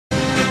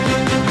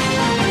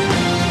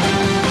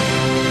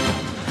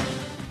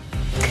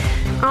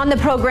On the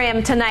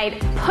program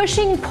tonight,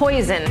 pushing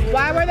poison.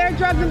 Why were there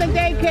drugs in the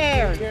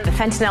daycare? The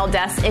fentanyl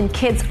deaths in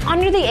kids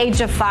under the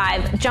age of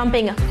 5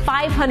 jumping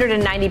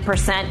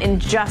 590% in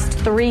just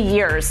 3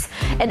 years.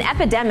 An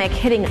epidemic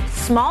hitting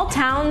small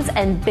towns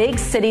and big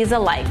cities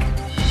alike.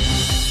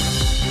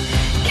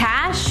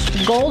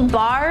 Cash, gold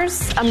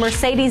bars, a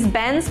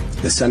Mercedes-Benz.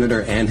 The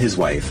senator and his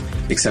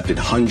wife accepted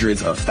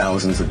hundreds of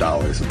thousands of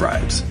dollars of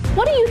bribes.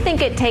 What do you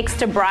think it takes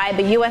to bribe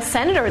a U.S.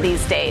 senator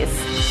these days?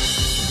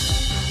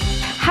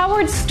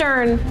 Howard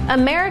Stern,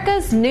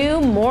 America's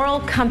new moral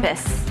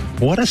compass.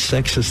 What a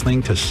sexist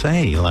thing to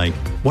say. Like,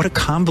 what a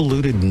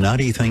convoluted,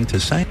 nutty thing to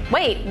say.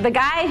 Wait, the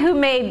guy who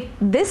made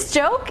this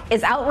joke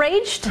is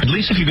outraged? At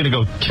least if you're going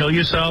to go kill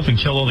yourself and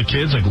kill all the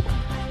kids, like,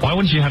 why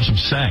wouldn't you have some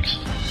sex?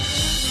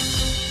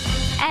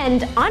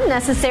 And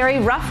unnecessary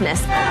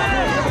roughness.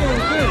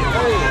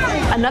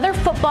 Another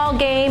football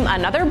game,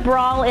 another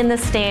brawl in the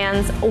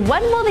stands.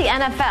 When will the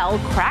NFL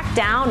crack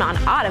down on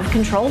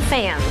out-of-control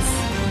fans?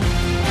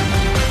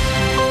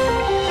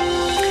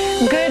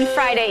 Good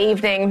Friday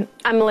evening.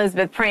 I'm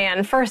Elizabeth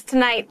Pran. First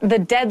tonight, the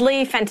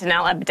deadly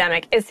fentanyl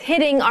epidemic is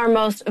hitting our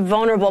most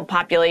vulnerable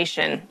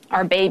population,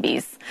 our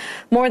babies.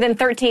 More than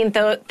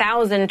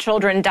 13,000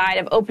 children died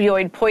of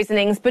opioid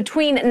poisonings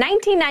between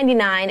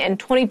 1999 and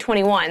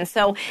 2021.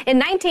 So in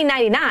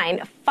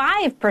 1999,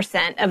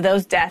 5% of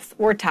those deaths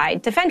were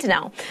tied to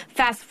fentanyl.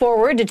 Fast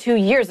forward to 2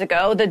 years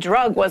ago, the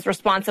drug was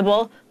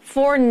responsible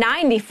for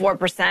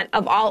 94%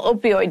 of all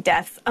opioid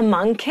deaths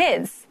among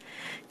kids.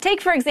 Take,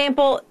 for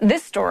example,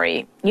 this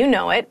story. You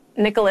know it.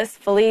 Nicholas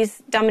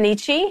Felice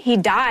Dominici. He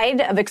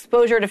died of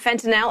exposure to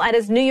fentanyl at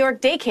his New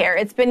York daycare.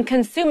 It's been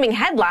consuming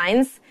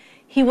headlines.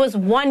 He was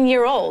 1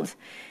 year old.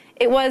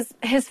 It was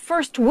his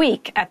first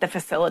week at the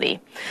facility.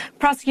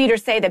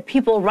 Prosecutors say that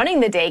people running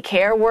the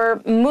daycare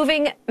were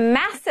moving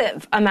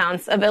massive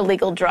amounts of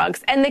illegal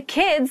drugs, and the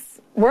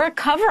kids were a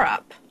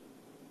cover-up.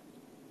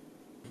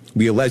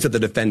 We allege that the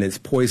defendants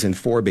poisoned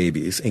 4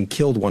 babies and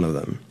killed one of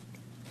them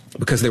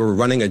because they were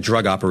running a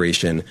drug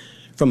operation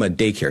from a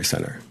daycare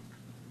center.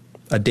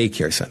 A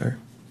daycare center.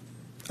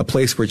 A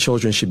place where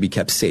children should be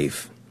kept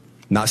safe,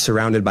 not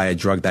surrounded by a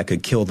drug that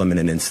could kill them in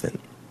an instant.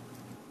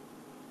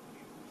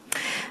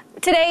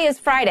 Today is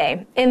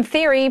Friday. In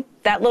theory,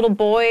 that little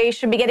boy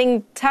should be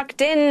getting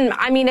tucked in.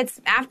 I mean, it's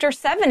after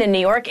 7 in New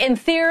York. In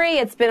theory,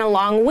 it's been a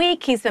long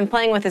week. He's been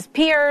playing with his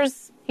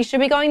peers. He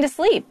should be going to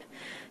sleep.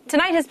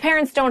 Tonight, his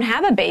parents don't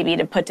have a baby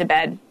to put to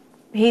bed.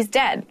 He's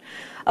dead.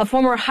 A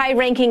former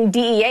high-ranking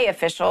DEA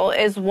official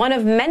is one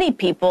of many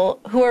people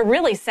who are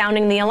really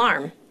sounding the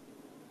alarm.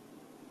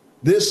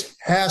 This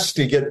has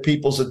to get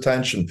people's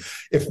attention.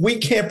 If we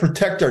can't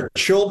protect our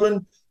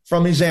children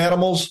from these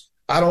animals,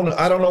 I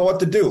don't know what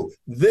to do.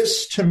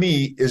 This, to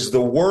me, is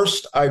the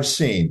worst I've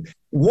seen.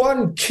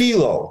 1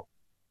 kilo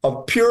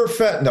of pure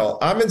fentanyl.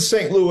 I'm in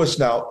St. Louis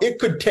now. It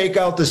could take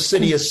out the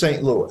city of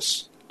St.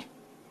 Louis.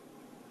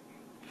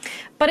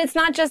 But it's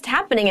not just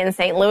happening in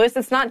St. Louis.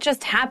 It's not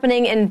just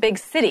happening in big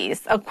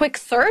cities. A quick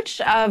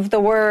search of the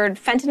word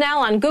fentanyl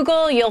on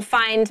Google, you'll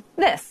find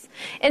this.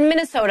 In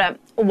Minnesota,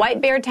 White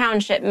Bear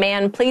Township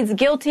man pleads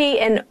guilty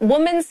in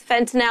woman's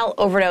fentanyl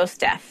overdose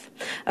death.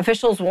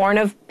 Officials warn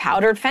of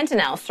powdered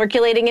fentanyl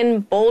circulating in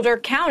Boulder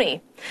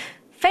County.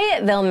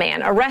 Fayetteville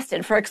man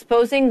arrested for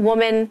exposing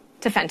woman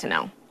to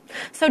fentanyl.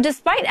 So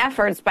despite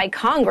efforts by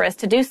Congress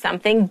to do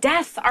something,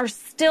 deaths are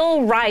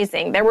still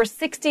rising. There were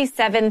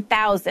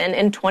 67,000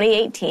 in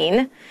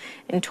 2018.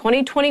 In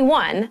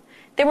 2021,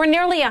 there were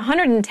nearly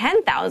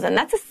 110,000.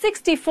 That's a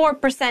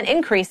 64%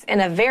 increase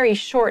in a very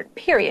short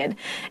period.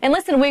 And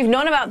listen, we've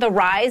known about the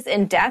rise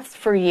in deaths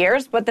for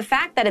years, but the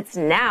fact that it's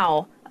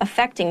now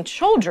affecting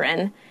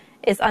children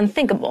is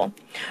unthinkable.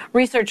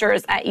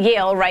 Researchers at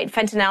Yale write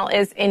fentanyl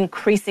is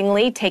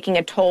increasingly taking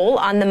a toll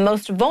on the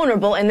most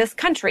vulnerable in this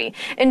country.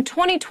 In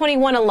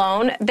 2021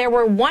 alone, there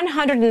were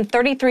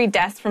 133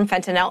 deaths from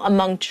fentanyl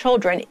among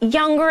children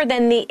younger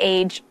than the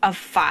age of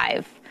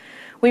 5.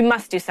 We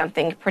must do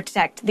something to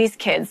protect these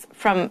kids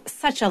from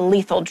such a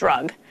lethal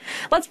drug.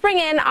 Let's bring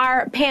in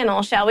our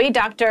panel, shall we?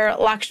 Dr.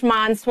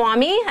 Lakshman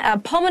Swamy, a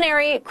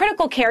pulmonary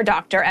critical care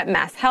doctor at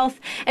Mass Health,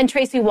 and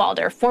Tracy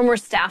Walder, former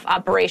staff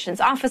operations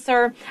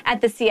officer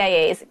at the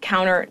CIA's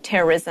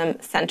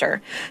Counterterrorism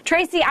Center.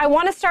 Tracy, I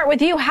want to start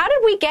with you. How did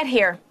we get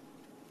here?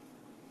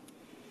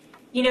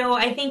 You know,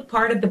 I think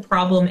part of the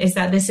problem is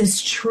that this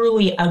is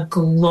truly a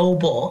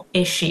global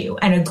issue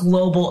and a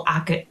global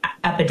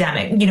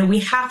epidemic. You know, we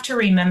have to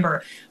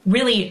remember,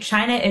 really,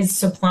 China is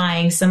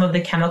supplying some of the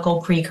chemical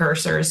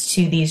precursors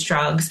to these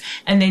drugs.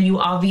 And then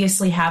you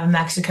obviously have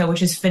Mexico,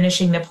 which is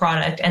finishing the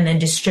product and then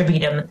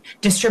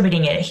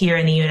distributing it here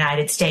in the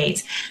United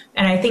States.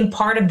 And I think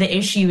part of the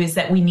issue is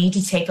that we need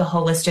to take a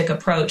holistic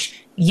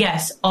approach.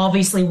 Yes,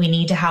 obviously, we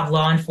need to have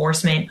law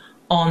enforcement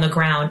on the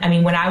ground. I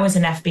mean, when I was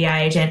an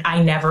FBI agent,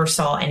 I never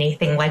saw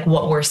anything like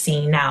what we're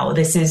seeing now.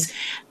 This is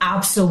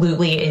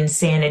absolutely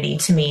insanity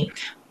to me.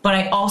 But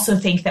I also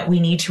think that we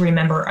need to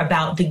remember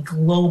about the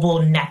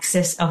global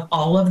nexus of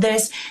all of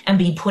this and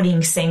be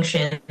putting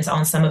sanctions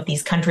on some of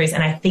these countries.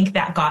 And I think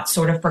that got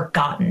sort of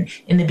forgotten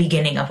in the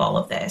beginning of all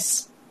of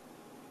this.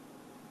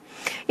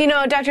 You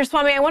know, Dr.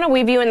 Swamy, I want to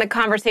weave you in the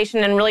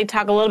conversation and really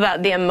talk a little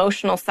about the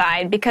emotional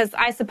side, because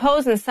I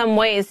suppose in some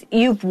ways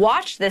you've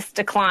watched this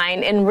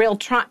decline in real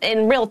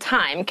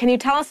time. Can you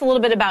tell us a little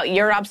bit about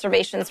your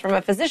observations from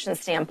a physician's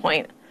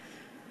standpoint?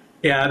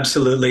 Yeah,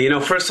 absolutely. You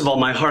know, first of all,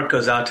 my heart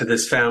goes out to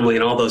this family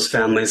and all those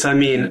families. I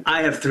mean,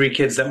 I have 3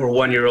 kids that were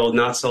 1-year-old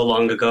not so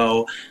long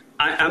ago.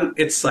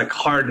 It's like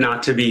hard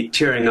not to be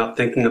tearing up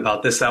thinking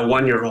about this, that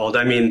 1-year-old.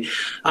 I mean,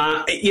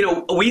 you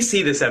know, we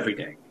see this every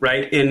day,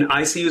 right? In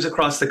ICUs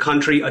across the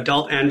country,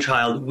 adult and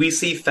child, we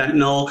see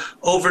fentanyl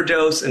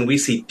overdose and we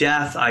see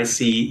death. I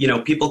see, you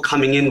know, people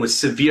coming in with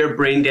severe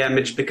brain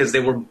damage because they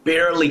were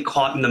barely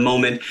caught in the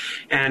moment.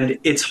 And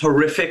it's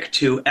horrific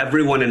to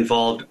everyone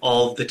involved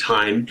all the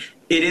time.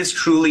 It is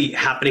truly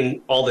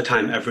happening all the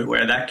time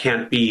everywhere. That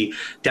can't be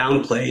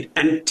downplayed.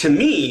 And to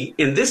me,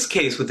 in this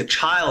case with the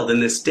child in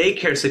this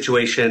daycare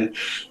situation,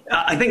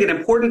 I think an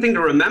important thing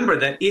to remember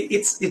that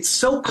it's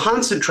so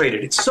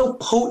concentrated, it's so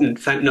potent,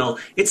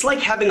 fentanyl. It's like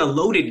having a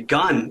loaded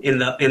gun in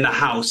the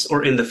house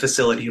or in the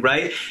facility,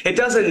 right? It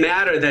doesn't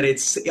matter that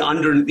it's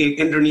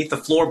underneath the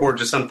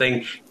floorboards or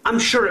something. I'm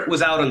sure it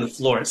was out on the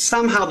floor.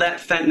 Somehow that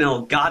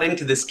fentanyl got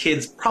into this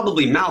kid's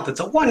probably mouth. It's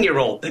a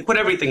 1-year-old. They put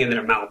everything in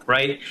their mouth,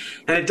 right?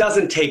 And it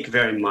doesn't take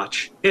very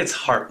much. It's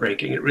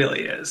heartbreaking. It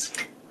really is.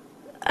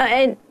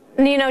 And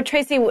you know,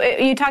 Tracy,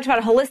 you talked about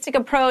a holistic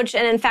approach,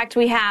 and in fact,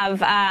 we have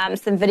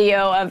some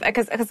video of,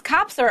 because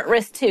cops are at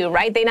risk too,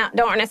 right? They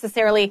aren't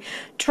necessarily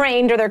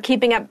trained, or they're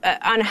keeping up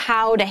on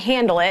how to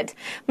handle it.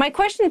 My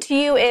question to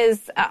you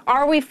is,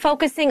 are we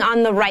focusing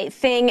on the right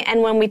thing?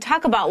 And when we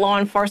talk about law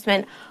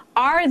enforcement,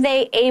 are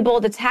they able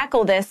to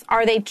tackle this?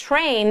 Are they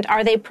trained?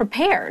 Are they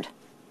prepared?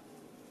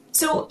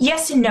 So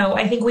yes and no.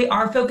 I think we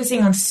are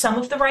focusing on some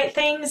of the right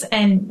things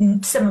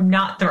and some of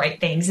not the right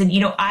things. And, you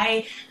know,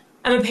 I'm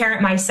a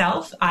parent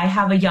myself. I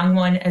have a young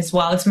one as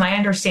well. It's my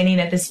understanding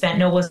that this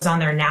fentanyl was on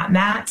their nap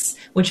mats,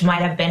 which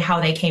might have been how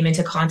they came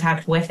into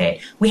contact with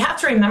it. We have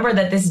to remember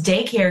that this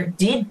daycare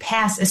did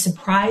pass a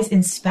surprise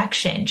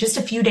inspection just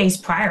a few days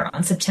prior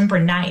on September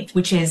 9th,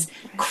 which is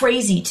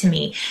crazy to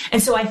me.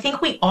 And so I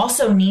think we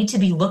also need to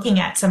be looking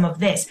at some of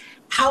this.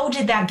 How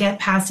did that get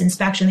past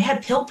inspection? They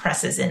had pill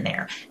presses in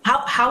there.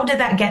 How did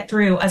that get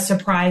through a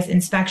surprise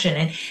inspection?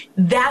 And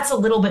that's a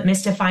little bit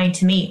mystifying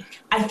to me.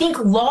 I think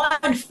law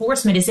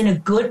enforcement is in a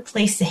good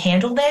place to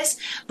handle this,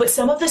 but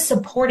some of the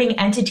supporting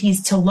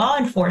entities to law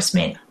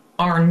enforcement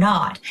are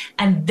not.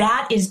 And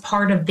that is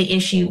part of the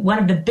issue, one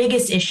of the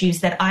biggest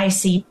issues that I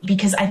see,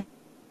 because I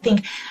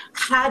think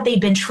had they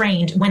been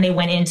trained when they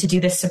went in to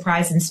do this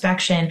surprise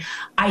inspection,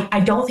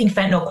 I don't think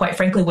fentanyl, quite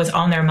frankly, was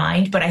on their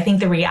mind. But I think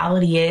the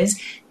reality is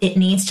it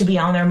needs to be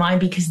on their mind,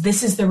 because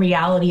this is the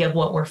reality of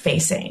what we're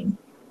facing.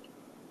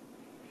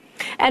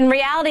 And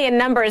reality in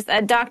numbers,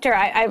 Doctor,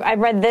 I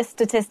read this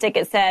statistic.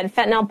 It said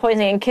fentanyl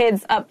poisoning in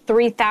kids up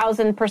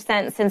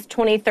 3,000% since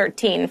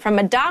 2013. From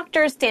a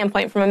doctor's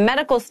standpoint, from a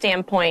medical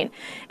standpoint,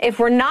 if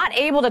we're not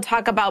able to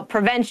talk about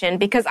prevention,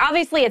 because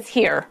obviously it's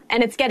here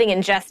and it's getting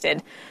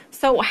ingested,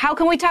 so how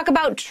can we talk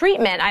about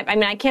treatment? I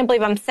mean, I can't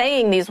believe I'm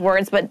saying these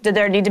words, but do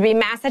there need to be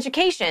mass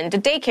education to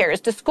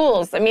daycares, to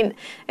schools? I mean,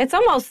 it's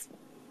almost,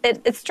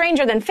 it's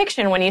stranger than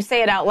fiction when you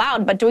say it out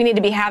loud, but do we need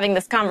to be having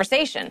this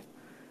conversation?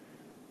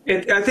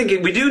 I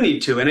think we do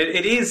need to, and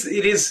it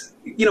is,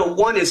 you know,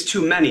 one is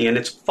too many, and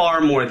it's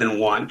far more than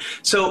one.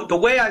 So the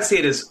way I see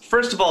it is,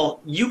 first of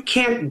all, you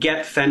can't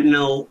get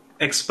fentanyl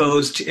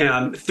exposed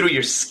through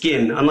your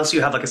skin unless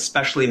you have like a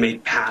specially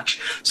made patch.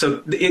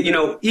 So, you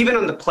know, even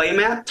on the play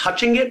mat,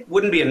 touching it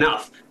wouldn't be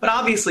enough. But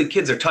obviously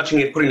kids are touching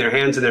it, putting their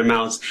hands in their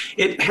mouths.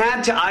 It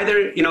had to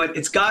either, you know,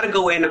 it's got to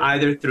go in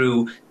either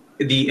through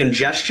the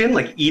ingestion,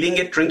 like eating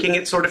it, drinking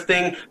it sort of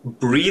thing,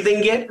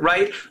 breathing it,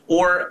 right?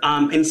 Or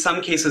in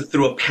some cases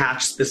through a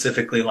patch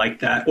specifically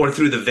like that, or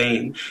through the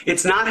vein.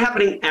 It's not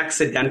happening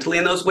accidentally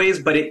in those ways,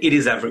 but it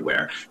is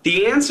everywhere.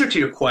 The answer to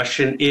your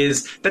question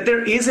is that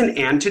there is an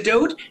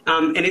antidote,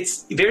 and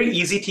it's very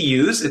easy to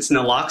use. It's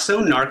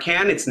naloxone,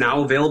 Narcan. It's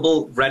now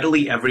available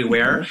readily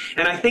everywhere. Mm-hmm.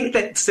 And I think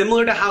that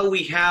similar to how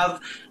we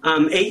have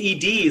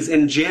AEDs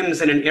in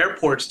gyms and in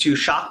airports to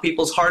shock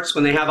people's hearts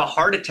when they have a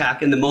heart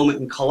attack in the moment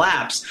and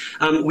collapse,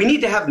 we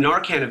need to have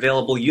Narcan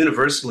available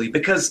universally,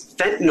 because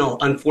fentanyl,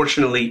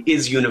 unfortunately,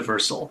 is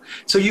universal.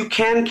 So you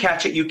can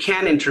catch it, you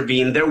can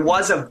intervene. There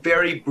was a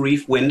very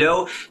brief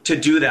window to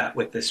do that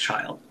with this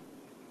child.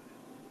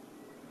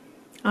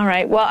 All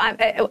right. Well,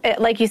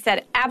 like you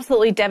said,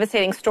 absolutely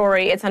devastating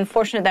story. It's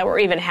unfortunate that we're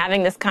even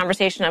having this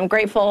conversation. I'm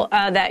grateful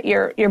that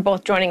you're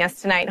both joining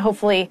us tonight.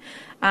 Hopefully,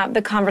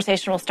 the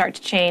conversation will start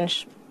to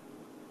change.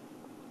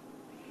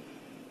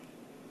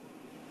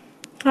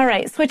 All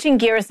right, switching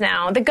gears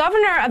now. The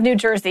governor of New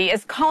Jersey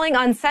is calling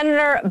on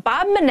Senator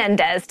Bob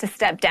Menendez to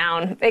step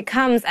down. It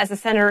comes as the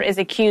senator is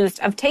accused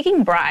of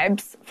taking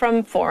bribes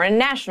from foreign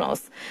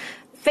nationals.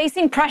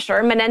 Facing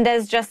pressure,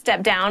 Menendez just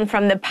stepped down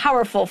from the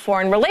powerful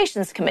Foreign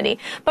Relations Committee.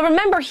 But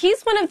remember,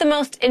 he's one of the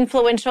most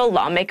influential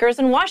lawmakers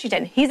in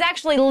Washington. He's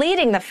actually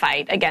leading the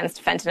fight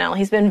against fentanyl.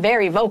 He's been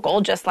very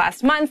vocal. Just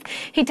last month,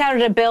 he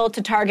touted a bill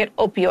to target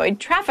opioid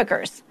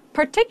traffickers.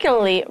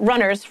 particularly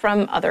runners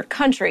from other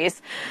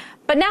countries.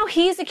 But now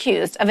he's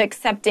accused of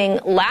accepting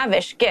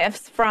lavish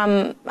gifts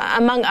from,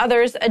 among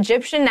others,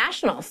 Egyptian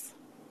nationals.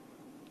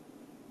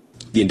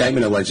 The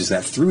indictment alleges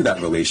that through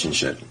that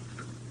relationship,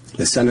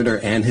 the senator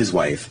and his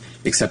wife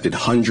accepted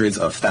hundreds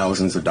of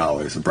thousands of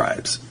dollars of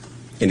bribes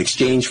in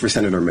exchange for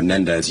Senator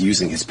Menendez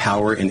using his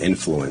power and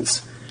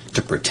influence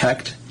to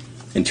protect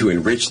and to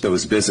enrich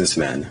those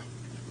businessmen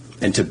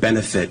and to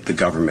benefit the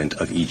government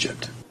of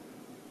Egypt.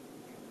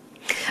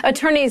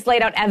 Attorneys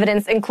laid out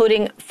evidence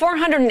including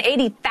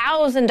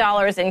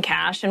 $480,000 in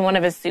cash in one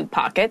of his suit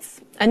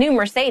pockets, a new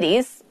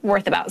Mercedes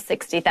worth about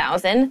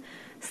 $60,000,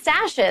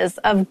 stashes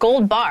of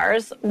gold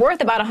bars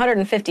worth about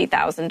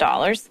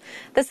 $150,000.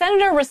 The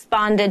senator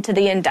responded to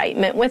the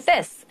indictment with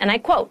this, and I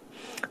quote,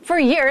 "For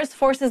years,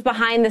 forces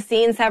behind the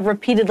scenes have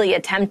repeatedly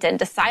attempted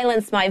to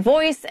silence my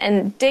voice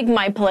and dig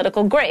my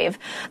political grave.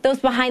 Those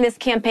behind this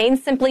campaign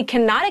simply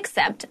cannot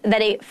accept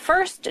that a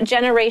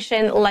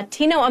first-generation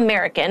Latino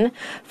American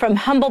from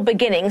humble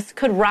beginnings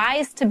could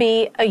rise to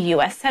be a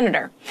U.S.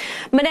 senator."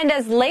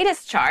 Menendez's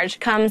latest charge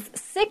comes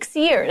 6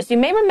 years, you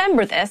may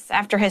remember this,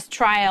 after his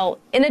trial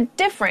in a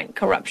different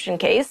corruption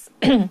case.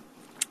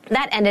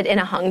 That ended in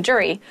a hung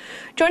jury.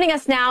 Joining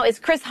us now is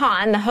Chris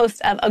Hahn, the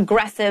host of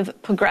Aggressive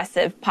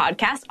Progressive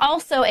podcast,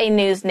 also a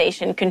News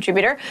Nation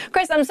contributor.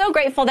 Chris, I'm so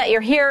grateful that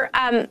you're here.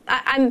 I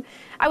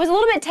was a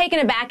little bit taken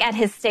aback at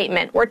his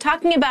statement. We're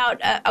talking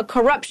about a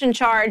corruption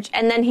charge,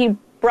 and then he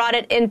brought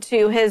it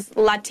into his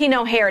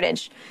Latino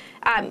heritage.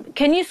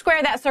 Can you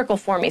square that circle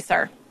for me,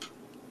 sir?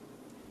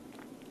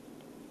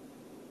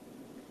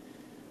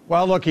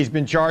 Well, look, he's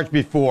been charged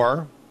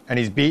before, and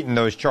he's beaten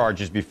those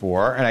charges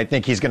before, and I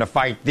think he's going to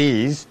fight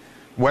these.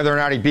 Whether or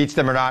not he beats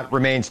them or not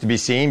remains to be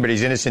seen, but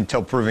he's innocent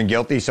until proven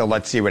guilty, so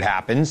let's see what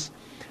happens.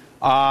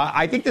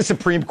 I think the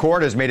Supreme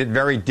Court has made it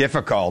very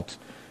difficult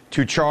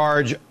to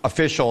charge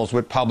officials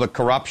with public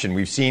corruption.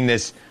 We've seen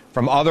this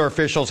from other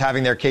officials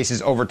having their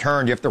cases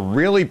overturned. You have to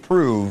really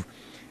prove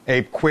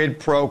a quid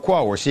pro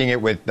quo. We're seeing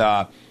it with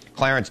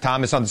Clarence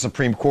Thomas on the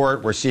Supreme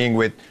Court. We're seeing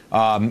with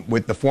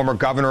the former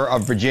governor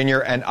of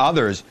Virginia and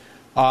others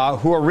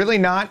who are really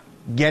not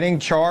getting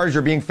charged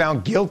or being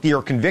found guilty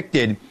or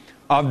convicted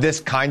of this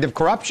kind of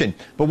corruption.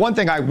 But one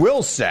thing I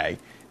will say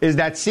is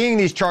that seeing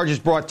these charges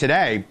brought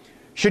today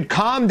should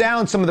calm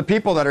down some of the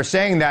people that are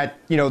saying that,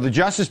 you know, the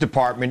Justice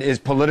Department is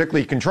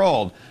politically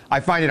controlled. I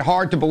find it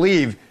hard to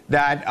believe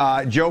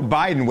that Joe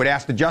Biden would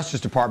ask the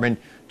Justice Department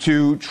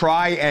to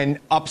try and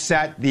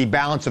upset the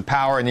balance of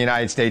power in the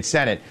United States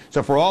Senate.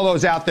 So for all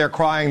those out there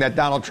crying that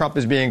Donald Trump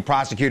is being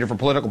prosecuted for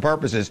political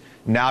purposes,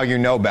 now you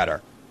know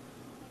better.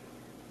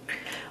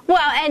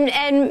 Well,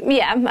 and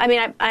yeah, I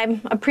mean, I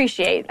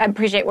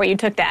appreciate where you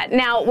took that.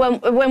 Now,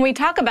 when we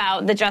talk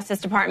about the Justice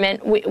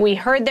Department, we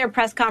heard their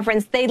press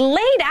conference. They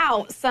laid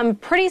out some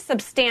pretty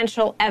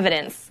substantial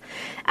evidence.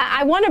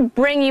 I want to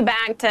bring you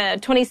back to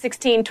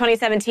 2016,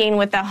 2017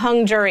 with the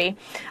hung jury.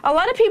 A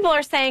lot of people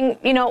are saying,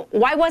 you know,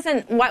 why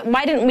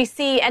didn't we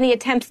see any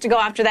attempts to go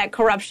after that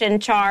corruption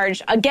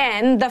charge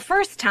again the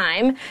first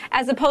time,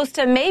 as opposed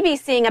to maybe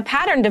seeing a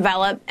pattern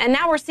develop, and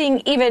now we're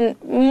seeing even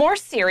more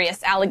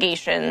serious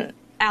allegations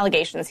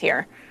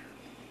here.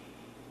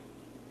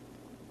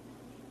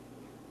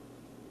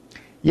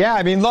 Yeah,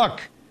 I mean, look,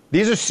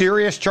 these are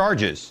serious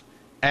charges,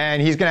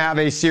 and he's going to have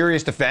a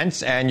serious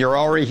defense, and you're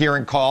already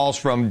hearing calls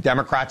from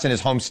Democrats in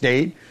his home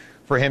state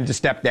for him to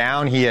step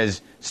down. He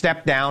has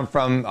stepped down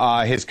from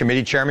his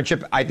committee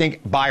chairmanship. I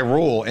think by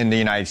rule in the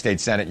United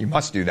States Senate, you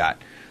must do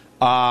that.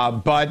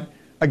 But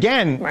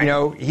again, right. You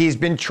know, he's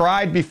been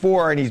tried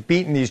before, and he's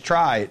beaten these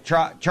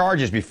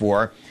charges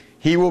before.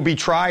 He will be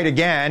tried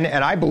again,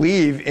 and I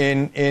believe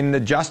in the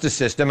justice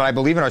system, and I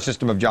believe in our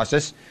system of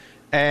justice,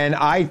 and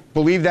I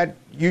believe that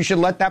you should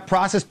let that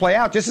process play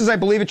out, just as I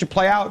believe it should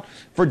play out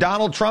for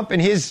Donald Trump and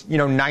his,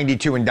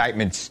 92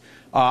 indictments.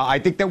 I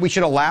think that we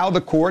should allow the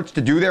courts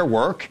to do their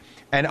work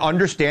and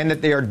understand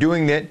that they are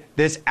doing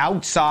this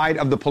outside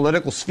of the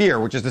political sphere,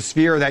 which is the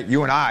sphere that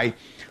you and I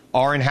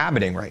are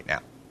inhabiting right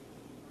now.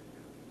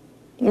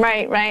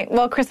 Right.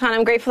 Well, Chris Hahn,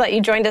 I'm grateful that you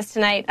joined us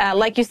tonight.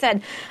 Like you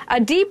said, a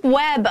deep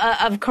web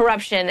of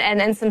corruption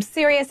and some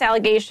serious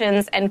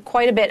allegations and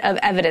quite a bit of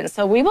evidence.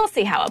 So we will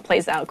see how it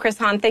plays out. Chris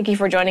Hahn, thank you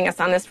for joining us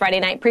on this Friday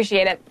night.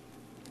 Appreciate it.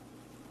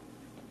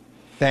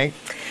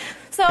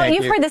 So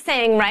you've heard the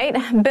saying, right?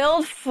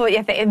 Build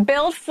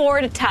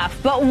Ford tough.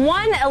 But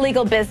one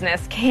illegal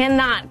business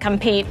cannot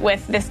compete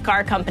with this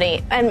car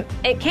company. And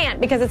it can't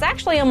because it's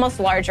actually almost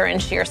larger in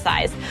sheer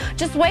size.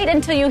 Just wait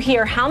until you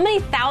hear how many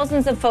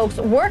thousands of folks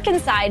work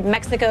inside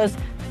Mexico's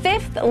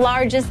fifth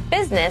largest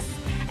business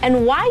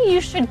and why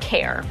you should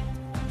care.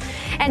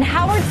 And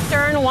Howard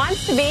Stern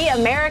wants to be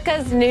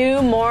America's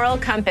new moral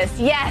compass.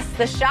 Yes,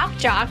 the shock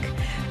jock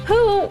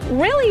who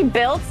really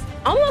built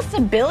almost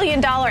 $1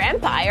 billion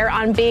empire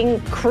on being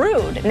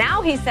crude.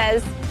 Now he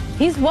says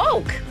he's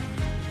woke.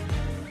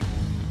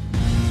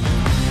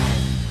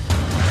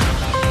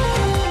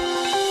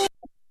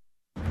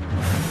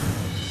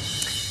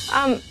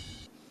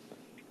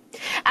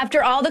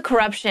 After all the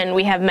corruption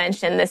we have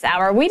mentioned this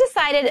hour, we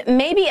decided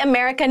maybe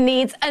America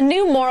needs a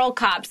new moral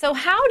cop. So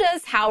how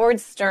does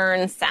Howard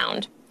Stern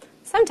sound?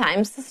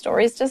 Sometimes the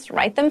stories just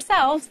write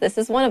themselves. This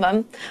is one of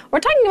them. We're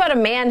talking about a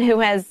man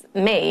who has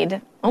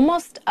made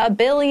almost $1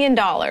 billion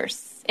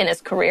in his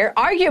career,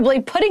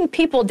 arguably putting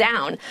people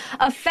down,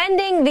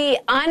 offending the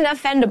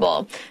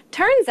unoffendable.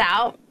 Turns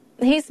out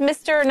he's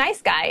Mr.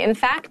 Nice Guy. In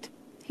fact,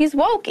 he's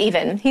woke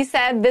even. He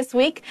said this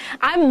week,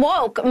 "I'm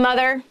woke,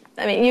 mother."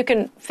 I mean, you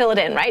can fill it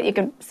in, right? You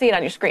can see it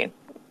on your screen.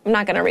 I'm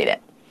not going to read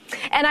it.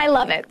 And I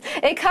love it.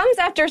 It comes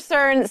after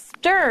Stern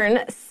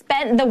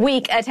spent the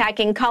week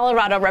attacking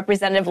Colorado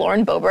Representative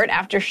Lauren Boebert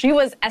after she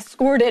was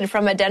escorted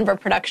from a Denver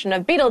production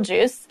of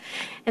Beetlejuice.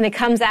 And it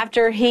comes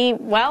after he,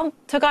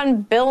 took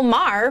on Bill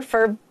Maher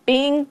for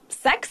being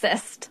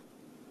sexist.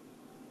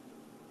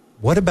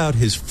 What about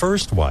his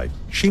first wife?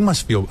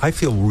 I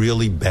feel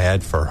really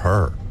bad for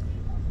her.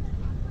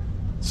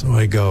 So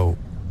I go,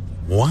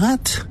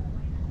 what?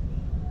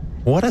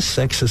 What a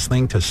sexist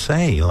thing to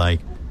say. Like,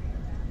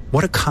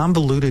 what a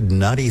convoluted,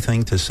 nutty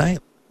thing to say.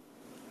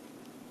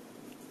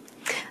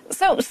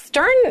 So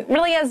Stern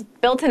really has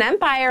built an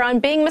empire on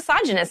being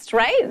misogynist,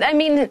 right? I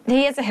mean,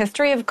 he has a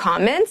history of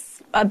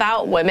comments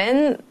about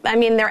women. I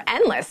mean, they're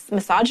endless.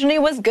 Misogyny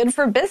was good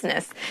for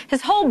business.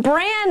 His whole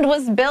brand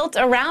was built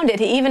around it.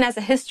 He even has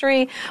a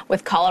history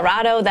with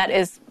Colorado that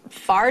is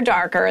far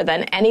darker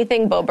than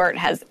anything Boebert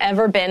has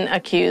ever been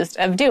accused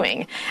of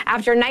doing.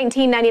 After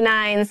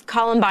 1999's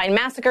Columbine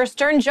massacre,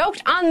 Stern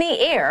joked on the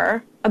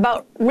air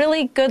about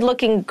really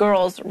good-looking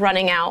girls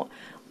running out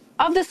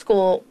of the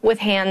school with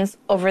hands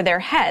over their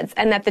heads,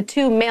 and that the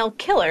two male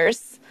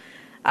killers,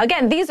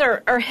 again, these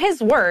are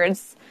his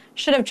words,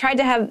 should have tried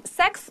to have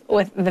sex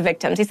with the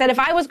victims. He said, "If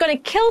I was going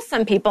to kill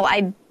some people,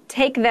 I'd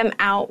take them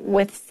out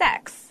with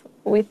sex."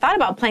 We thought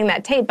about playing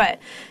that tape, but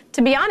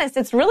to be honest,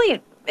 it's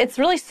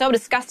really so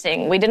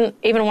disgusting. We didn't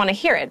even want to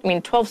hear it. I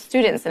mean, 12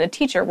 students and a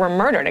teacher were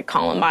murdered at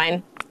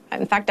Columbine.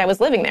 In fact, I was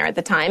living there at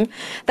the time.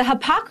 The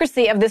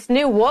hypocrisy of this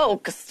new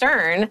woke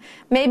Stern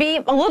may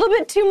be a little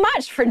bit too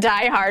much for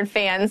diehard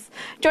fans.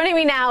 Joining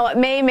me now,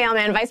 May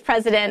Mailman, Vice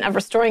President of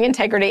Restoring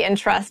Integrity and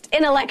Trust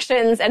in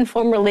Elections and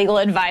former legal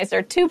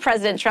advisor to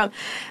President Trump.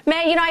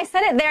 May, I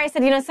said it there. I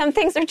said, some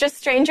things are just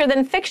stranger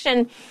than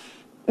fiction.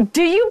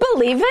 Do you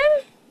believe him?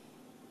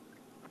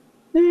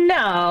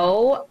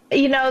 No.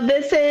 He knows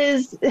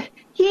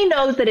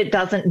that it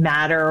doesn't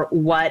matter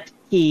what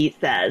he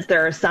says.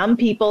 There are some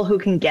people who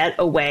can get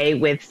away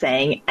with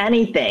saying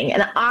anything.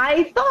 And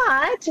I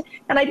thought,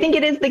 and I think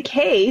it is the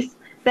case,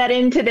 that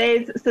in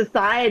today's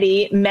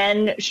society,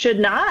 men should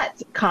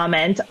not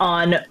comment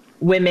on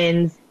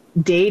women's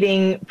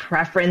dating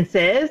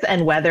preferences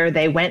and whether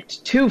they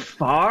went too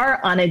far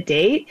on a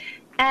date.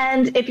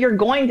 And if you're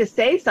going to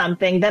say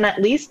something, then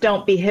at least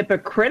don't be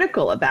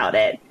hypocritical about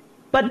it.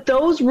 But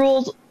those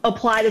rules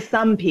apply to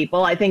some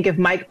people. I think if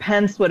Mike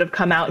Pence would have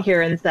come out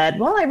here and said,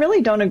 well, I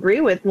really don't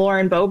agree with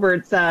Lauren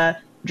Boebert's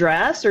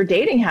dress or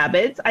dating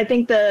habits, I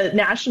think the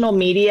national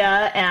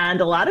media and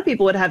a lot of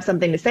people would have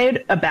something to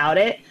say about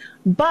it.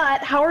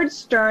 But Howard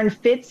Stern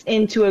fits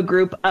into a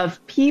group of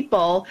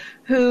people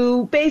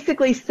who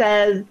basically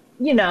says,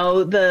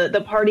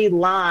 the party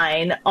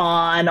line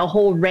on a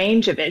whole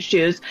range of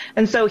issues.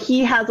 And so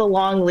he has a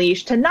long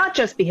leash to not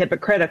just be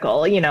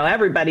hypocritical,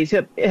 everybody's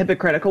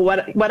hypocritical,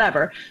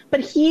 whatever, but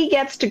he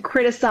gets to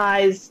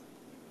criticize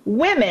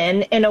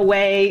women in a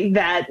way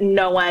that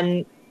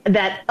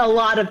that a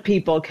lot of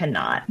people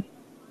cannot.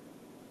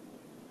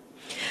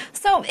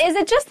 So is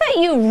it just that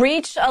you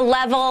reach a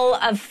level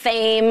of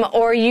fame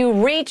or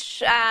you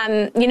reach,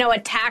 a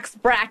tax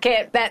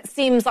bracket that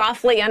seems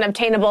awfully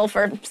unobtainable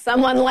for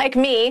someone like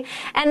me,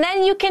 and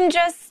then you can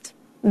just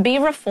be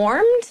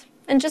reformed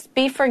and just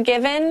be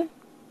forgiven?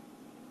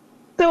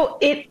 So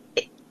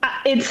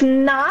it's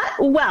not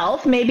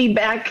wealth. Maybe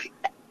back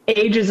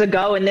ages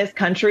ago in this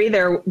country,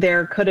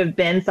 there could have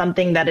been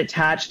something that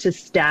attached to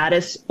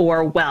status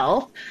or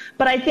wealth.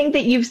 But I think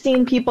that you've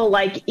seen people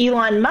like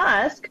Elon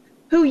Musk,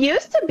 who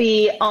used to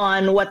be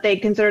on what they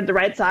considered the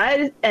right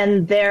side,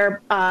 and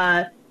their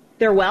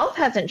wealth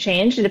hasn't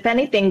changed. And if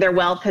anything, their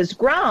wealth has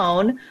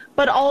grown.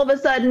 But all of a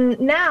sudden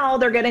now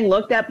they're getting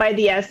looked at by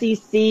the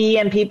SEC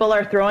and people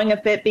are throwing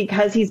a fit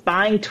because he's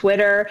buying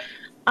Twitter.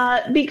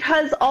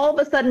 Because all of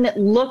a sudden it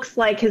looks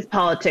like his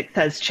politics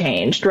has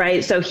changed,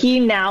 right? So he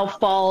now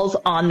falls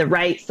on the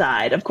right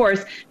side. Of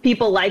course,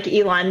 people like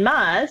Elon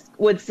Musk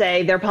would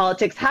say their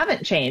politics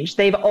haven't changed.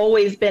 They've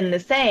always been the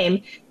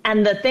same.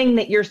 And the thing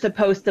that you're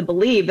supposed to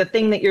believe, the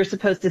thing that you're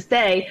supposed to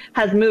say,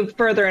 has moved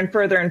further and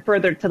further and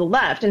further to the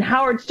left. And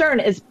Howard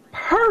Stern is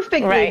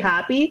perfectly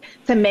happy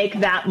to make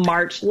that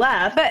march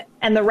left,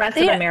 and the rest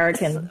of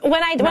Americans.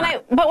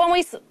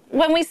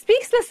 When we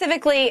speak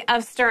specifically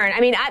of Stern, I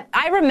mean,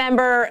 I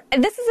remember,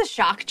 this is a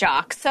shock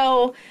jock.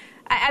 So,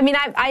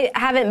 I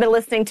haven't been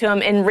listening to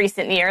him in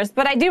recent years,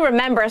 but I do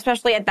remember,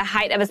 especially at the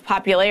height of his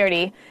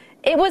popularity,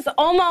 it was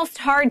almost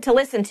hard to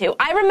listen to.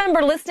 I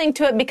remember listening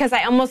to it because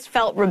I almost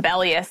felt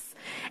rebellious.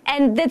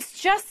 And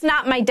that's just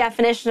not my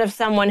definition of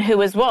someone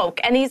who is woke.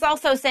 And he's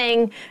also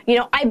saying,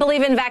 I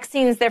believe in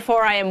vaccines,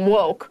 therefore I am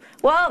woke.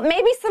 Well,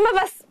 maybe some of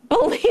us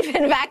believe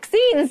in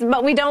vaccines,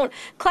 but we don't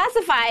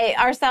classify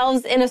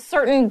ourselves in a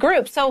certain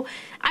group. So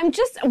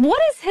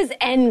what is his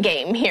end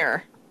game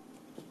here?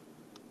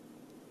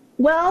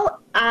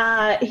 Well,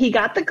 he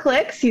got the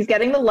clicks. He's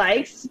getting the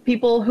likes.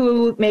 People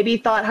who maybe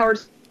thought Howard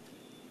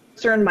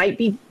Stern might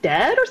be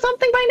dead or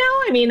something by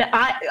now. I mean,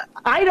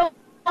 I don't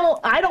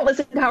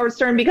listen to Howard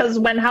Stern because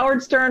when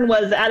Howard Stern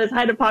was at his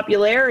height of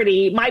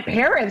popularity, my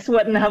parents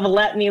wouldn't have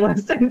let me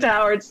listen to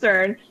Howard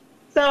Stern.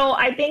 So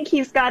I think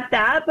he's got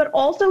that, but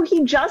also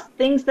he just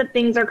thinks that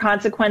things are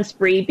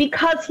consequence-free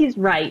because he's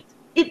right.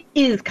 It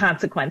is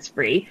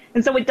consequence-free.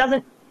 And so it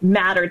doesn't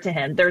matter to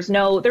him. There's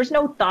no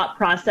thought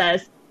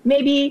process.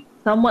 Maybe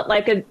somewhat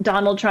like a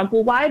Donald Trump.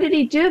 Well, why did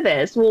he do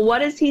this? Well,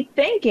 what is he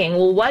thinking?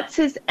 Well, what's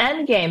his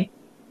end game?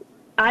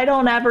 I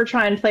don't ever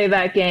try and play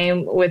that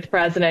game with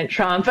President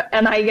Trump.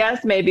 And I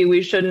guess maybe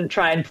we shouldn't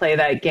try and play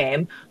that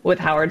game with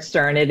Howard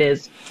Stern. It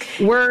is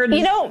words.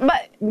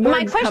 But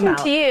my question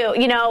to you,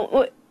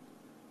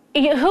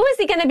 who is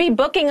he going to be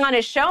booking on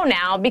his show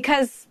now?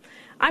 Because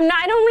I don't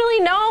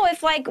really know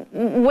if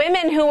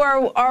women who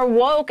are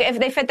woke, if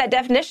they fit that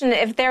definition,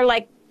 if they're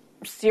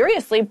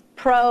seriously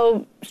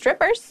pro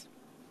strippers.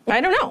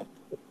 I don't know.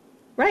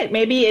 Right.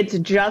 Maybe it's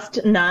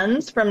just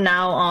nuns from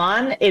now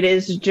on. It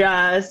is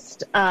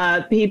just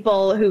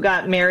people who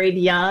got married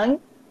young.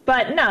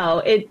 But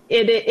no,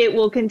 it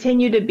will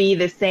continue to be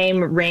the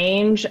same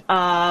range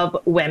of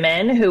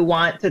women who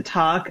want to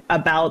talk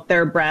about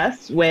their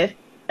breasts with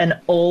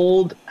an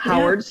old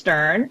Howard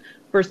Stern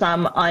for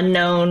some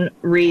unknown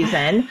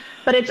reason.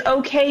 But it's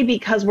okay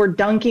because we're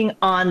dunking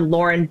on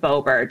Lauren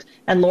Boebert.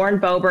 And Lauren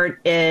Boebert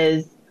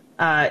is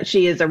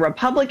she is a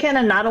Republican,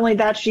 and not only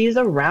that, she's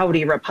a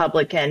rowdy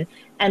Republican.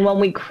 And when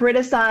we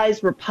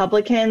criticize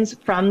Republicans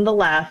from the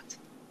left,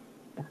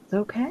 that's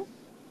okay.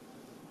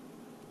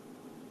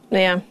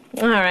 Yeah.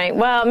 All right.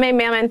 Well, May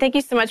Mammon, thank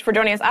you so much for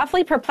joining us.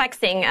 Awfully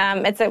perplexing.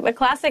 It's a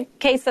classic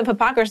case of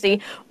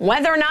hypocrisy.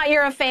 Whether or not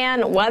you're a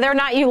fan, whether or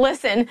not you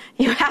listen,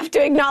 you have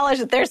to acknowledge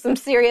that there's some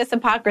serious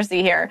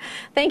hypocrisy here.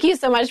 Thank you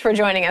so much for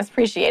joining us.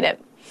 Appreciate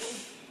it.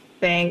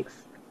 Thanks.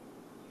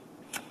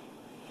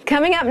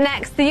 Coming up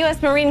next, the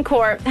U.S. Marine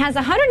Corps has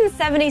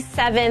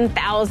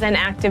 177,000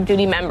 active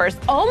duty members,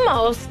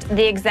 almost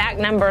the exact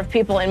number of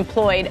people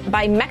employed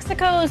by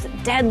Mexico's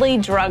deadly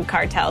drug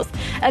cartels.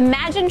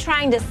 Imagine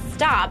trying to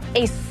stop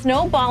a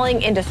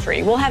snowballing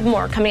industry. We'll have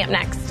more coming up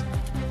next.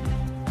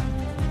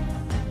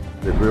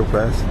 Real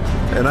fast.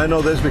 And I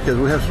know this because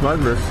we have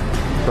smugglers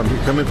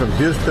coming from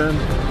Houston,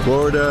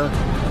 Florida,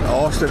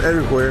 Austin,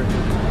 everywhere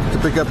to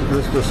pick up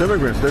those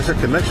immigrants. There's a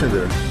connection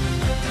there.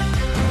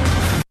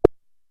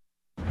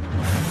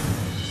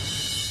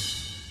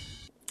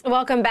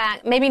 Welcome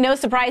back. Maybe no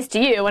surprise to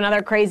you,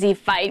 another crazy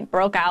fight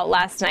broke out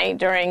last night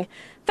during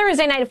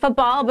Thursday Night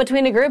Football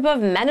between a group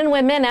of men and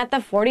women at the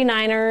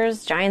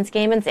 49ers Giants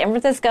game in San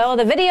Francisco.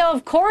 The video,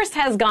 of course,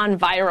 has gone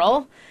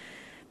viral.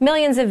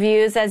 Millions of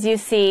views as you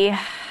see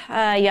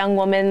a young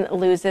woman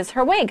loses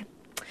her wig.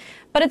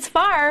 But it's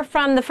far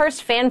from the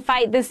first fan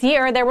fight this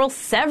year. There were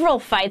several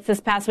fights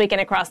this past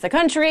weekend across the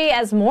country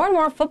as more and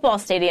more football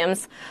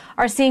stadiums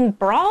are seeing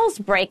brawls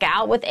break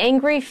out with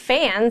angry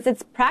fans.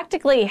 It's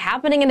practically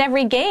happening in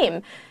every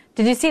game.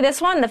 Did you see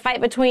this one? The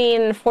fight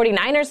between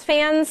 49ers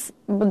fans.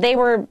 They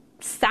were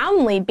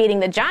soundly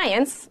beating the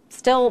Giants,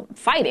 still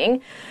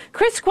fighting.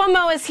 Chris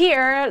Cuomo is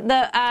here,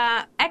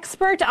 the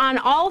expert on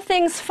all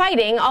things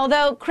fighting.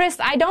 Although, Chris,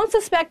 I don't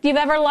suspect you've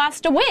ever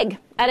lost a wig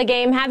at a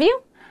game, have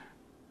you?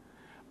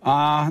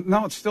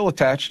 No, it's still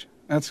attached.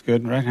 That's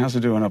good, right? How's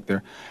it doing up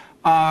there?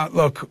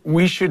 Look,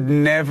 we should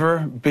never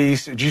be.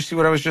 Did you see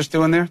what I was just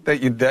doing there?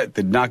 That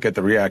did not get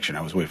the reaction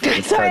I was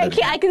waiting for. Sorry,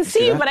 I can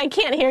see you, but I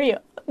can't hear you.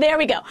 There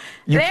we go.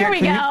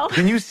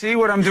 Can you see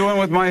what I'm doing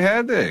with my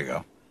head? There you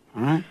go.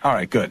 All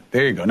right, good.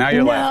 There you go. Now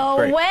you're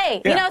laughing. No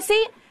way. Yeah.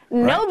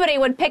 Nobody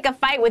would pick a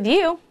fight with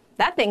you.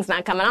 That thing's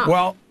not coming off.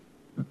 Well,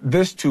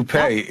 this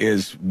toupee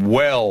is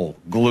well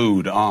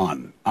glued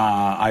on.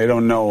 I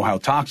don't know how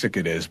toxic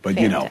it is, but,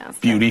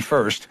 beauty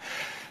first.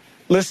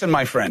 Listen,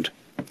 my friend,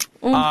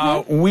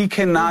 we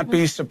cannot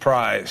be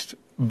surprised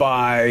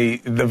by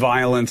the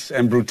violence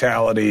and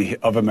brutality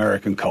of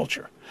American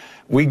culture.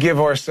 We give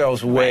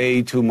ourselves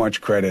way too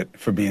much credit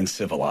for being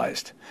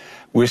civilized.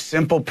 We're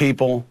simple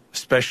people,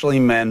 especially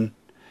men.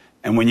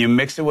 And when you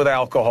mix it with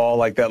alcohol,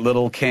 like that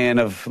little can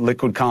of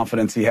liquid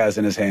confidence he has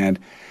in his hand,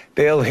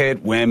 they'll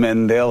hit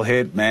women, they'll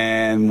hit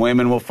men,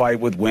 women will fight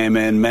with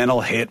women, men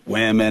will hit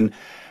women.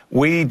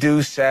 We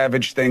do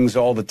savage things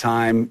all the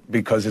time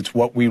because it's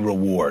what we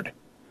reward.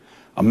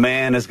 A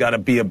man has got to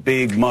be a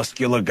big,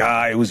 muscular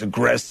guy who's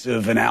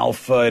aggressive and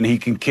alpha, and he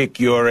can kick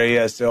your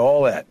ass,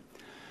 all that.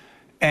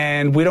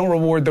 And we don't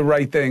reward the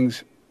right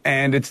things.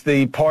 And it's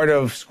the part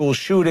of school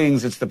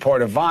shootings, it's the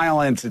part of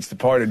violence, it's the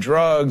part of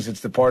drugs,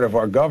 it's the part of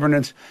our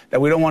governance that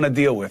we don't want to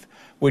deal with,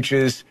 which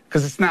is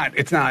because it's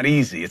not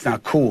easy, it's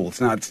not cool, it's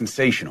not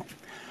sensational.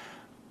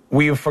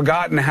 We have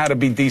forgotten how to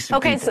be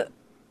decent people.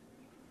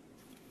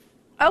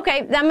 Okay,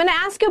 I'm going to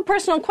ask you a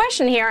personal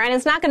question here, and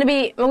it's not going to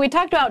be, when we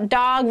talked about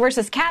dog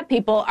versus cat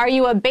people, are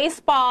you a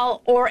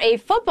baseball or a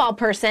football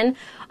person?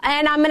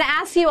 And I'm going to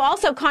ask you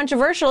also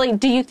controversially,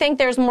 do you think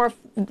there's more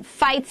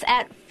fights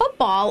at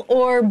football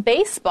or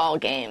baseball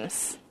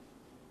games?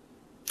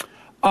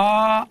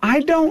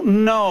 I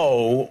don't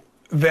know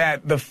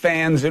that the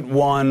fans at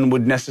one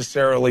would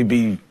necessarily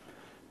be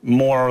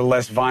more or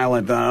less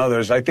violent than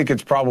others. I think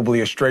it's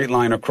probably a straight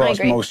line across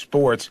most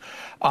sports.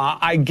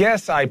 I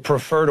guess I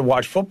prefer to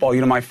watch football.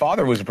 You know, my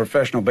father was a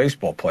professional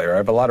baseball player. I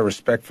have a lot of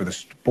respect for the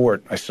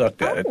sport. I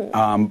sucked at it.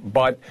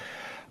 But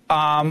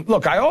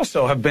look, I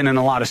also have been in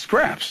a lot of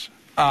scraps,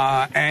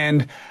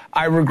 and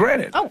I regret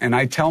it. And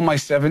I tell my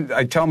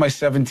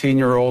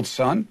 17-year-old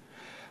son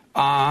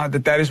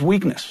that is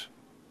weakness.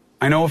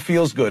 I know it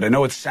feels good. I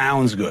know it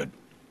sounds good.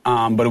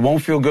 But it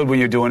won't feel good when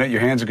you're doing it. Your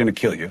hands are going to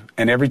kill you.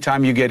 And every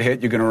time you get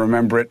hit, you're going to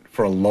remember it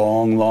for a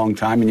long, long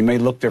time. And you may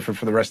look different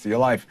for the rest of your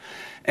life.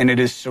 And it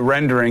is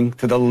surrendering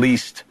to the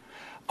least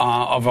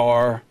of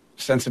our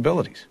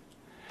sensibilities.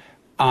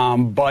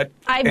 But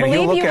I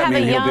believe you have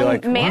a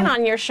young man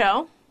on your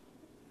show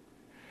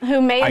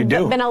who may have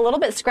been a little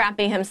bit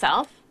scrappy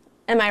himself.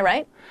 Am I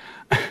right?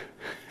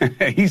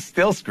 He's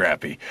still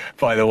scrappy,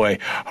 by the way.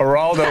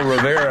 Geraldo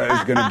Rivera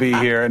is going to be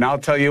here, and I'll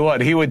tell you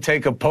what, he would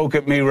take a poke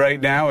at me right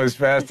now as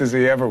fast as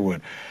he ever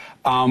would.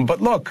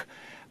 But look,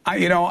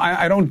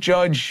 I don't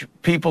judge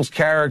people's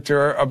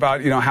character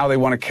about, how they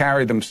want to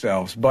carry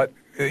themselves. But,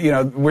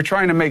 we're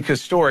trying to make a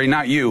story,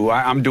 not you.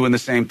 I'm doing the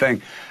same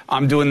thing.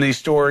 I'm doing these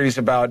stories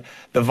about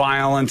the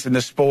violence in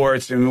the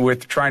sports, and we're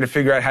trying to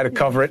figure out how to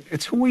cover it.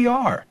 It's who we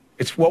are.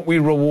 It's what we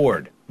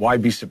reward. Why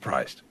be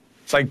surprised?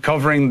 It's like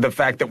covering the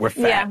fact that we're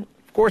fat. Yeah.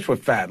 Of course we're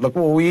fat. Look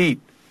what we eat.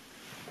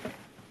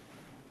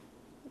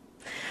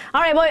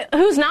 All right, well,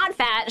 who's not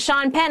fat?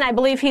 Sean Penn, I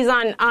believe he's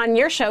on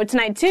your show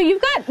tonight too.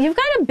 You've got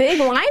a big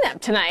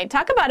lineup tonight.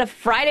 Talk about a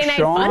Friday night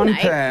fun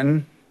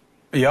night.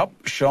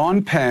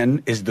 Sean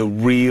Penn is the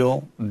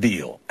real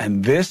deal.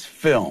 And this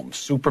film,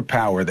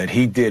 Superpower, that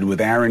he did with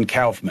Aaron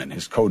Kaufman,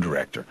 his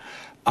co-director,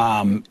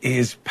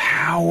 is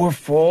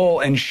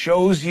powerful and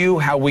shows you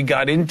how we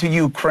got into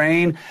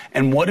Ukraine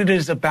and what it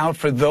is about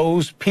for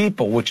those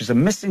people, which is a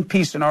missing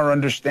piece in our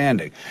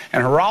understanding.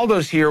 And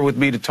Geraldo's here with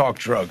me to talk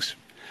drugs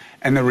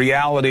and the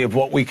reality of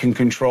what we can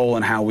control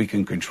and how we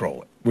can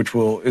control it, which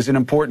is an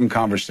important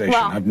conversation.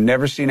 Well, I've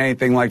never seen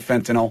anything like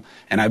fentanyl,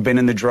 and I've been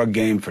in the drug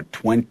game for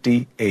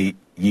 28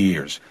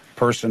 years,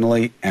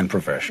 personally and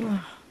professionally.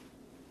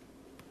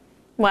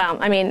 Well,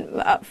 I mean,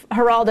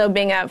 Geraldo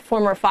being a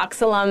former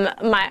Fox alum,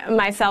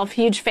 myself,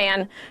 huge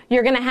fan,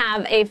 you're going to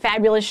have a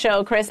fabulous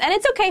show, Chris. And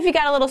it's okay if you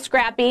got a little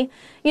scrappy.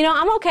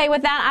 I'm okay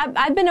with that.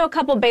 I've been to a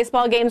couple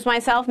baseball games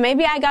myself.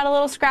 Maybe I got a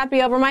little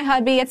scrappy over my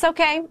hubby. It's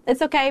okay.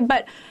 It's okay.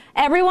 But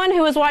everyone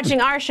who is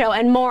watching our show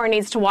and more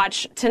needs to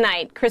watch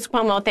tonight. Chris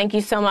Cuomo, thank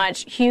you so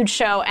much. Huge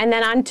show. And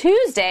then on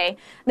Tuesday,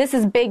 this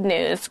is big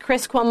news.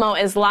 Chris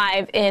Cuomo is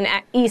live in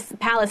East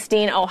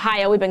Palestine,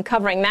 Ohio. We've been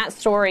covering that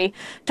story,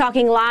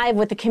 talking live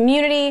with the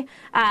community,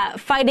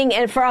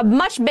 fighting for a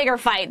much bigger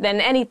fight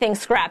than anything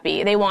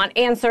scrappy. They want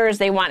answers.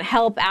 They want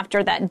help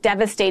after that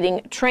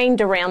devastating train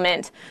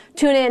derailment.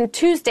 Tune in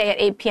Tuesday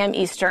at 8 p.m.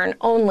 Eastern,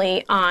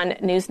 only on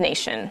News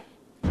Nation.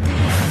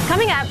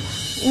 Coming up,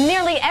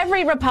 nearly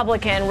every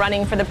Republican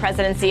running for the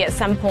presidency at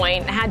some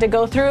point had to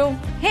go through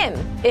him,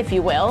 if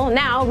you will.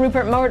 Now,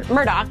 Rupert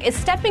Murdoch is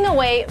stepping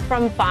away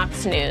from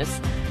Fox News.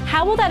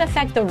 How will that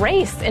affect the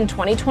race in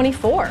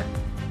 2024?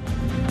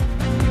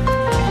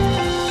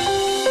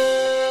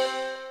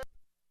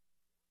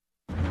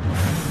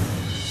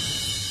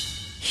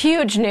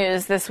 Huge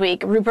news this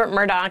week. Rupert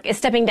Murdoch is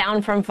stepping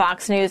down from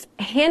Fox News,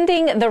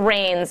 handing the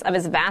reins of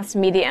his vast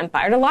media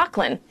empire to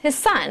Lachlan, his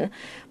son.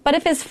 But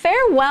if his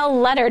farewell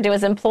letter to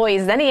his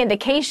employees is any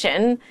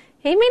indication,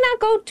 he may not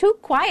go too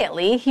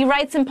quietly. He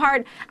writes in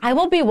part, "I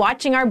will be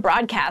watching our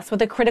broadcast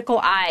with a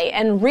critical eye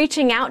and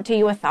reaching out to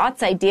you with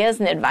thoughts, ideas,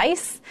 and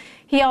advice."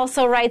 He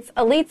also writes,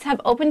 "Elites have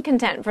open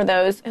contempt for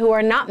those who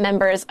are not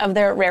members of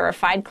their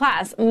rarefied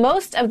class.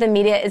 Most of the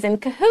media is in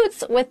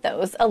cahoots with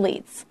those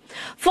elites."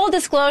 Full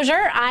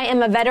disclosure, I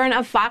am a veteran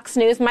of Fox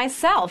News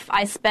myself.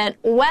 I spent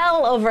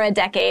well over a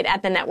decade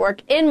at the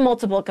network in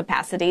multiple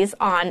capacities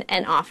on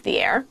and off the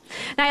air.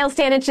 Niall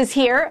Stanich is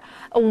here,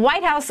 a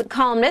White House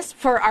columnist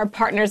for our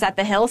partners at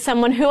The Hill,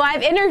 someone who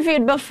I've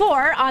interviewed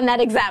before on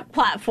that exact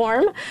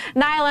platform.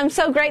 Niall, I'm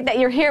so great that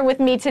you're here with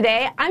me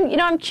today.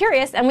 I'm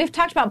curious, and we've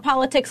talked about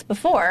politics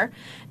before.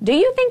 Do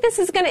you think this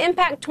is going to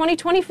impact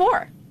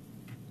 2024?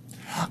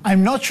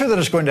 I'm not sure that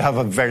it's going to have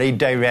a very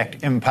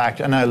direct impact,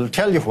 and I'll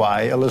tell you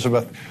why,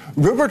 Elizabeth.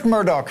 Rupert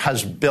Murdoch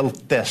has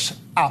built this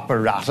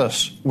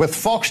apparatus with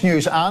Fox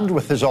News and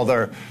with his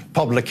other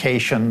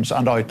publications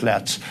and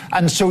outlets.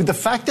 And so the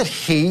fact that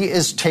he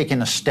is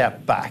taking a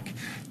step back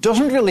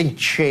doesn't really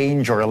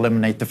change or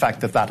eliminate the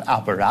fact that that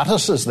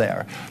apparatus is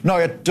there. Now,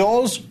 it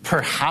does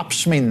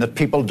perhaps mean that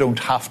people don't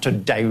have to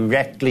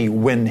directly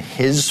win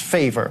his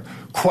favour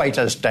quite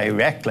as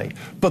directly.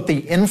 But the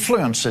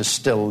influence is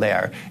still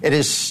there. It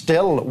is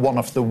still one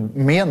of the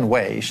main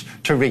ways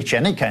to reach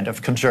any kind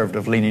of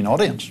conservative-leaning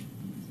audience.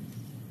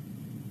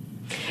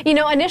 You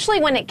know,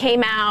 initially when it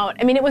came out,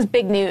 I mean, it was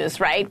big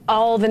news, right?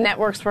 All the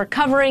networks were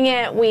covering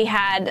it. We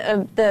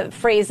had the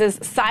phrases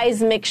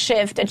seismic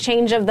shift, a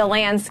change of the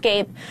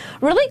landscape,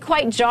 really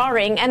quite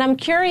jarring. And I'm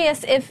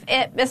curious if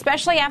it,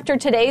 especially after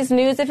today's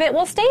news, if it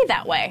will stay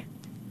that way.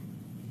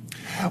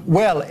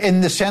 Well,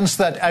 in the sense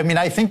that, I mean,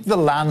 I think the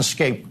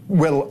landscape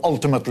will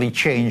ultimately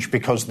change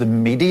because the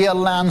media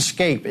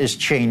landscape is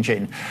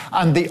changing.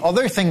 And the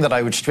other thing that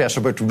I would stress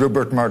about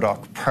Rupert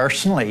Murdoch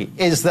personally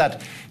is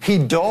that he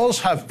does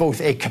have both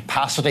a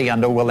capacity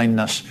and a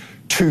willingness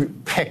to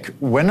pick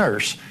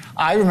winners.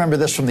 I remember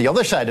this from the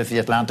other side of the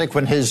Atlantic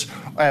when his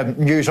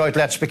news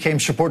outlets became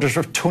supporters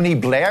of Tony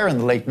Blair in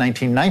the late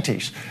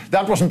 1990s.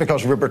 That wasn't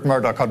because Rupert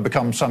Murdoch had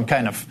become some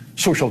kind of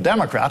social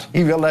democrat.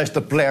 He realized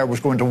that Blair was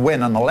going to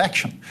win an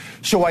election.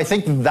 So I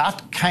think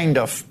that kind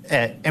of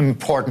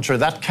importance or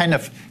that kind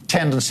of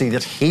tendency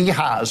that he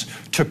has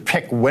to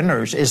pick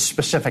winners is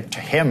specific to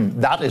him.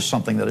 That is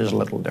something that is a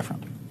little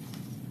different.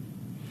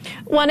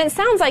 Well, and it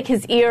sounds like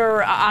his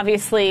ear,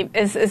 obviously,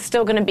 is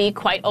still going to be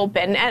quite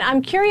open. And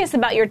I'm curious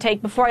about your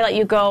take, before I let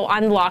you go,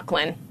 on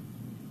Lachlan.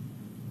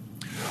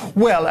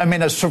 Well, I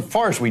mean, as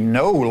far as we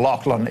know,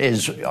 Lachlan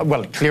is,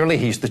 well, clearly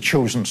he's the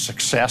chosen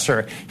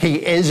successor.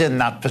 He is in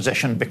that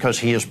position because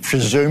he is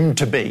presumed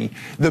to be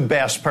the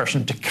best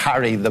person to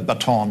carry the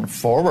baton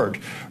forward.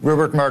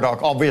 Rupert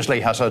Murdoch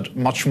obviously has had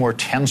much more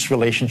tense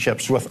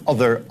relationships with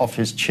other of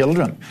his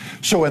children.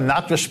 So in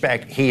that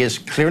respect, he is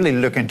clearly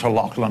looking to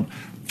Lachlan,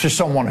 to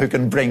someone who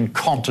can bring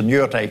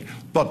continuity,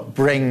 but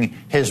bring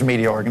his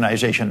media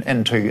organization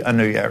into a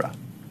new era.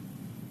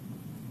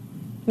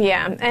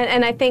 Yeah,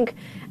 and I think,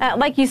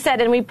 like you said,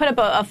 and we put up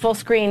a full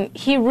screen,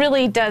 he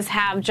really does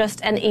have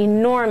just an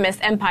enormous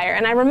empire.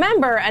 And I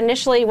remember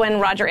initially when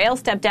Roger Ailes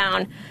stepped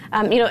down,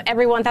 you know,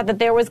 everyone thought that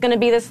there was going to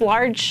be this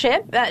large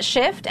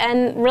shift,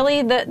 and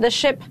really the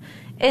ship,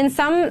 in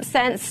some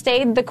sense,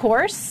 stayed the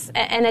course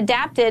and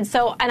adapted.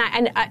 So,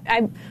 and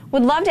I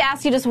would love to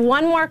ask you just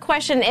one more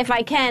question, if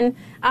I can.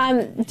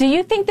 Do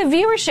you think the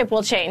viewership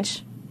will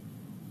change?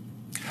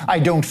 I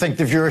don't think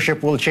the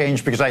viewership will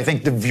change because I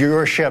think the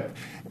viewership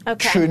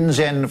tunes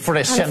in for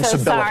a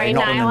sensibility, so sorry,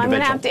 not Niall. an individual. I'm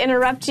going to have to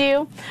interrupt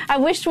you. I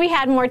wish we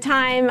had more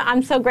time.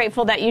 I'm so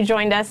grateful that you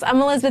joined us.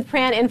 I'm Elizabeth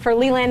Pran in for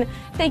Leland.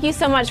 Thank you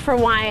so much for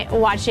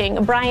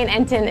watching. Brian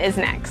Entin is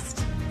next.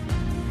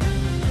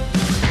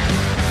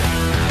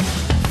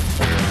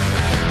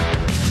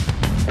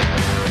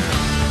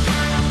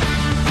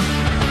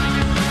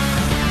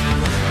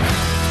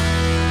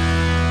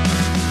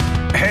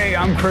 Hey,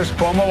 I'm Chris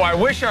Cuomo. I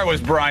wish I was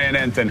Brian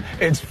Entin.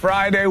 It's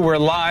Friday. We're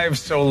live,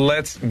 so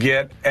let's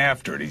get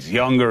after it. He's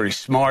younger, he's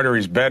smarter,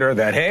 he's better.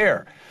 That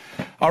hair.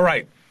 All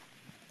right.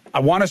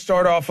 I want to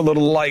start off a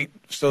little light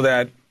so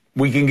that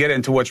we can get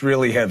into what's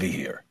really heavy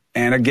here.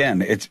 And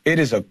again, it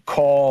is a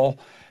call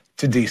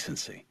to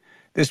decency.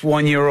 This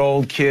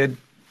 1-year-old kid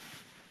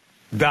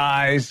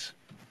dies.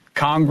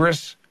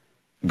 Congress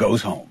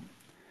goes home.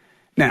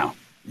 Now,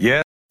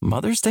 yes.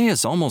 Mother's Day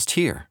is almost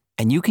here.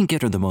 And you can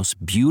get her the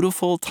most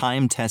beautiful,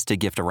 time-tested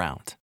gift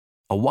around.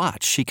 A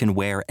watch she can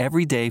wear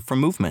every day from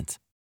Movement.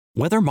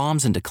 Whether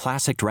mom's into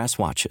classic dress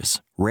watches,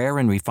 rare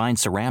and refined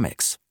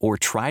ceramics, or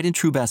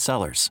tried-and-true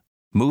bestsellers,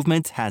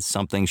 Movement has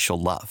something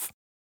she'll love.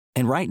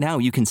 And right now,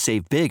 you can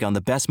save big on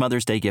the best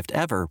Mother's Day gift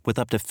ever with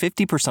up to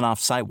 50% off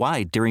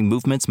site-wide during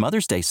Movement's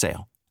Mother's Day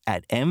sale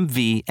at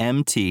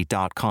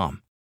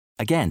MVMT.com.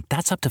 Again,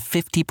 that's up to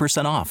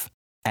 50% off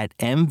at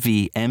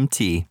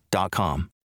MVMT.com.